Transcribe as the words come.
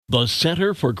The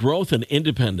Center for Growth and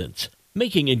Independence,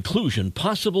 making inclusion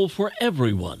possible for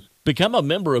everyone. Become a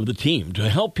member of the team to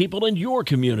help people in your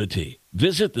community.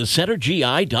 Visit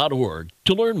thecentergi.org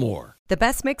to learn more. The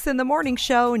best mix in the morning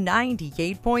show,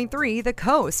 98.3 The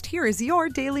Coast. Here is your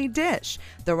daily dish.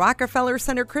 The Rockefeller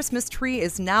Center Christmas tree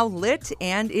is now lit,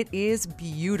 and it is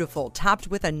beautiful, topped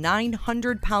with a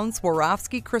 900-pound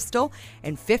Swarovski crystal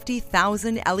and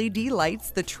 50,000 LED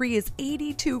lights. The tree is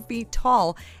 82 feet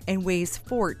tall and weighs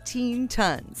 14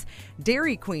 tons.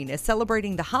 Dairy Queen is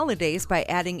celebrating the holidays by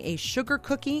adding a sugar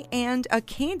cookie and a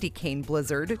candy cane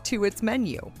blizzard to its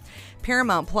menu.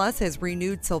 Paramount Plus has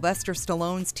renewed Sylvester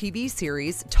Stallone's TV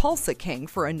series Tulsa King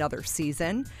for another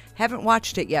season. Haven't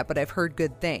watched it yet, but I've heard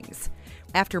good things.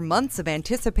 After months of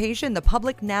anticipation, the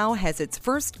public now has its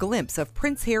first glimpse of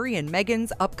Prince Harry and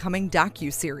Meghan's upcoming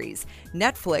docuseries.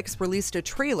 Netflix released a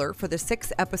trailer for the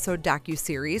 6-episode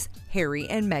docuseries, Harry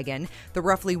and Meghan. The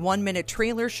roughly 1-minute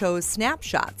trailer shows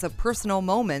snapshots of personal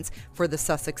moments for the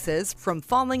Sussexes, from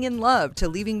falling in love to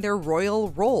leaving their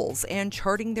royal roles and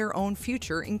charting their own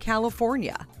future in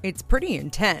California. It's pretty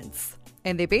intense.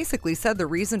 And they basically said the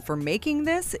reason for making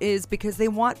this is because they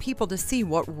want people to see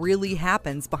what really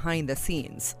happens behind the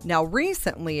scenes. Now,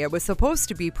 recently, it was supposed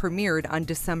to be premiered on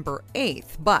December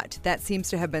 8th, but that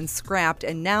seems to have been scrapped,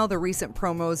 and now the recent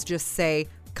promos just say,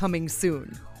 coming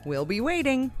soon. We'll be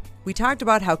waiting. We talked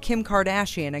about how Kim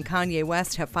Kardashian and Kanye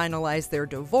West have finalized their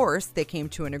divorce. They came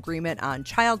to an agreement on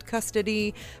child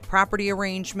custody, property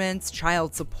arrangements,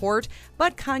 child support,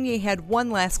 but Kanye had one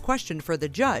last question for the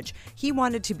judge. He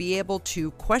wanted to be able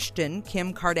to question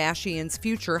Kim Kardashian's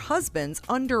future husbands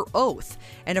under oath,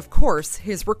 and of course,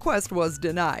 his request was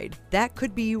denied. That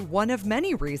could be one of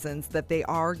many reasons that they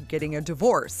are getting a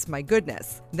divorce. My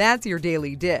goodness. That's your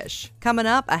daily dish. Coming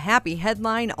up, a happy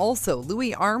headline also.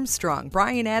 Louis Armstrong,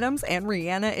 Bryan Adams, and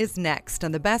Rihanna is next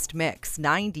on the best mix,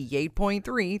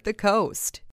 98.3 The Coast.